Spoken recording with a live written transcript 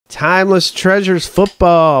Timeless Treasures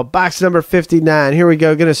Football, box number 59. Here we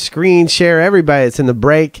go. Going to screen share everybody that's in the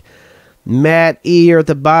break. Matt E. here at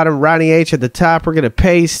the bottom, Ronnie H. at the top. We're going to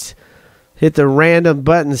paste. Hit the random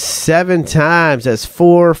button 7 times. That's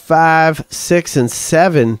 4, 5, 6, and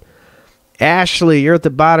 7. Ashley, you're at the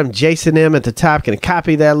bottom. Jason M. at the top. Going to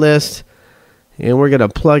copy that list. And we're going to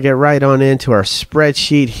plug it right on into our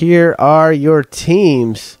spreadsheet. Here are your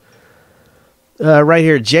teams. Right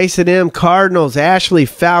here, Jason M. Cardinals, Ashley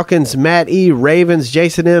Falcons, Matt E. Ravens,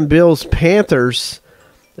 Jason M. Bills Panthers,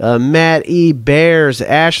 Matt E. Bears,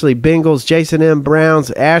 Ashley Bengals, Jason M. Browns,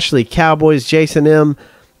 Ashley Cowboys, Jason M.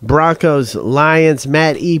 Broncos, Lions,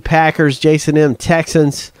 Matt E. Packers, Jason M.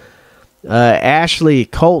 Texans, Ashley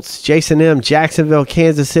Colts, Jason M. Jacksonville,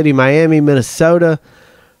 Kansas City, Miami, Minnesota,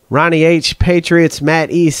 Ronnie H. Patriots, Matt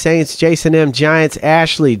E. Saints, Jason M. Giants,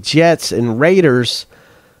 Ashley Jets and Raiders,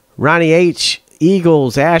 Ronnie H.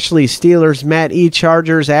 Eagles, Ashley Steelers, Matt E.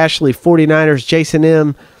 Chargers, Ashley 49ers, Jason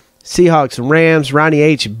M. Seahawks, Rams, Ronnie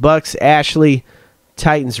H. Bucks, Ashley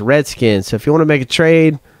Titans, Redskins. So if you want to make a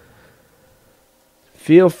trade,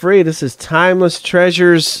 feel free. This is Timeless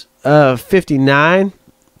Treasures 59.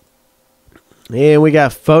 And we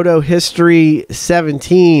got Photo History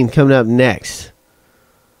 17 coming up next.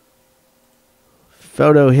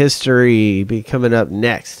 Photo History be coming up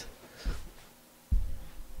next.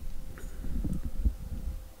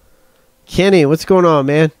 Kenny, what's going on,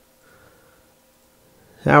 man?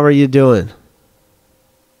 How are you doing?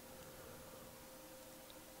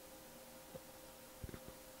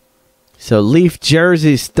 So Leaf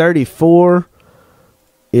Jerseys 34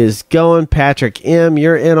 is going. Patrick M.,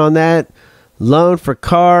 you're in on that. Loan for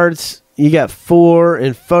Cards, you got 4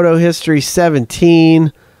 in Photo History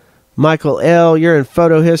 17. Michael L., you're in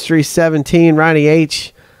Photo History 17. Ronnie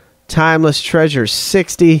H., Timeless Treasures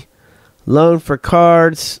 60. Loan for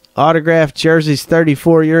Cards, Autographed Jerseys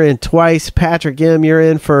 34, you're in twice. Patrick M., you're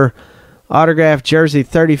in for Autographed Jersey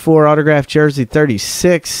 34, Autographed Jersey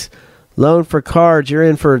 36. Loan for Cards, you're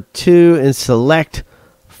in for 2 in Select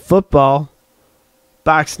Football,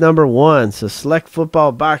 box number 1. So Select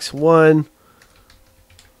Football, box 1,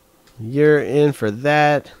 you're in for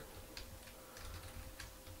that.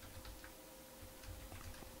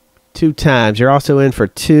 2 times. You're also in for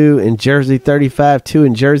 2 in Jersey 35, 2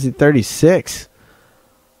 in Jersey 36.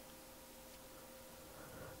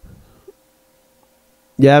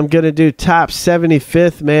 Yeah, I'm going to do top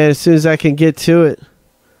 75th, man, as soon as I can get to it.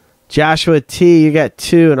 Joshua T., you got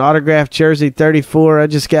 2 in Autographed Jersey 34. I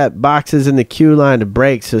just got boxes in the queue line to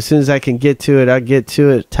break, so as soon as I can get to it, I'll get to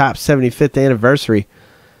it. Top 75th anniversary.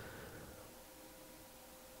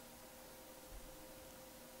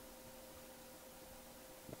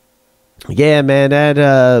 Yeah, man,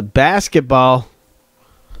 that basketball,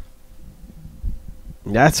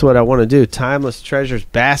 that's what I want to do. Timeless Treasures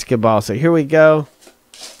basketball. So here we go.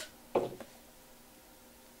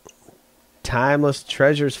 Timeless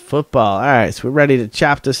Treasures football. All right, so we're ready to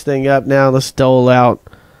chop this thing up now. Let's dole out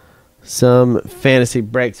some fantasy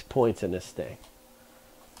breaks points in this thing.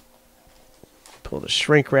 Pull the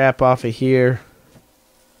shrink wrap off of here.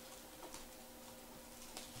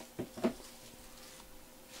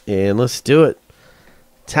 And let's do it.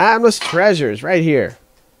 Timeless Treasures right here.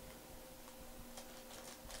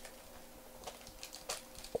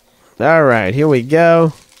 All right, here we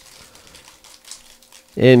go.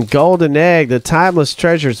 In Golden Egg, the Timeless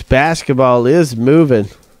Treasures basketball is moving.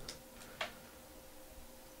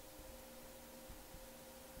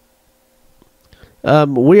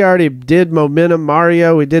 We already did Momentum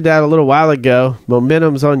Mario. We did that a little while ago.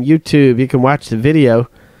 Momentum's on YouTube. You can watch the video.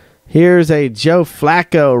 Here's a Joe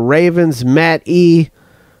Flacco, Ravens, Matt E.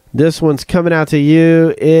 This one's coming out to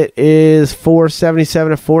you. It is $477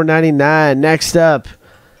 to $499. Next up,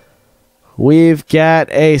 we've got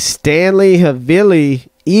a Stanley Havili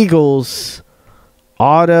Eagles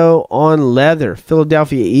auto on leather.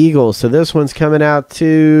 Philadelphia Eagles. So this one's coming out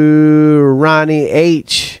to Ronnie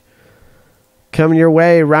H. Coming your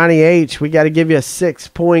way, Ronnie H. We got to give you 6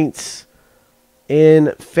 points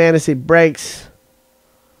in fantasy breaks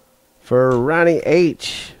for Ronnie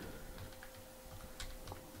H.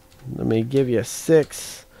 Let me give you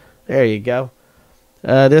 6. There you go.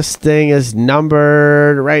 This thing is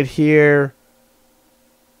numbered right here.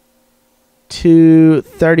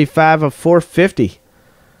 235 of 450.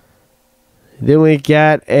 Then we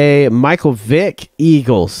got a Michael Vick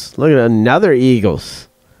Eagles. Look at another Eagles.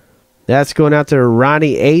 That's going out to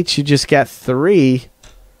Ronnie H. You just got 3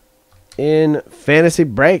 in fantasy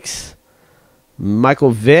breaks.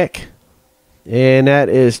 Michael Vick. And that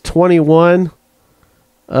is 21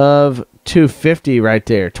 of 250 right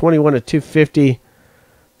there. 21 of 250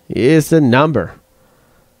 is the number.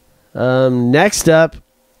 Next up,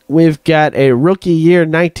 we've got a rookie year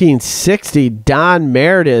 1960 Don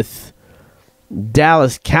Meredith,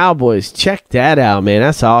 Dallas Cowboys. Check that out, man.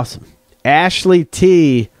 That's awesome. Ashley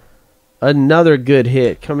T, another good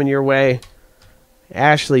hit coming your way.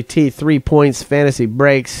 Ashley T, 3 points, fantasy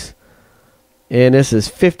breaks. And this is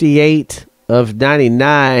 58 of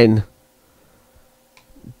 99.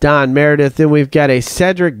 Don Meredith. Then we've got a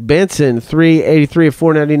Cedric Benson, 383 of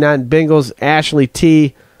 499 Bengals. Ashley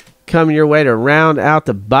T coming your way to round out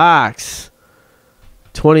the box.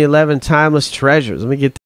 2011 Timeless Treasures. Let me get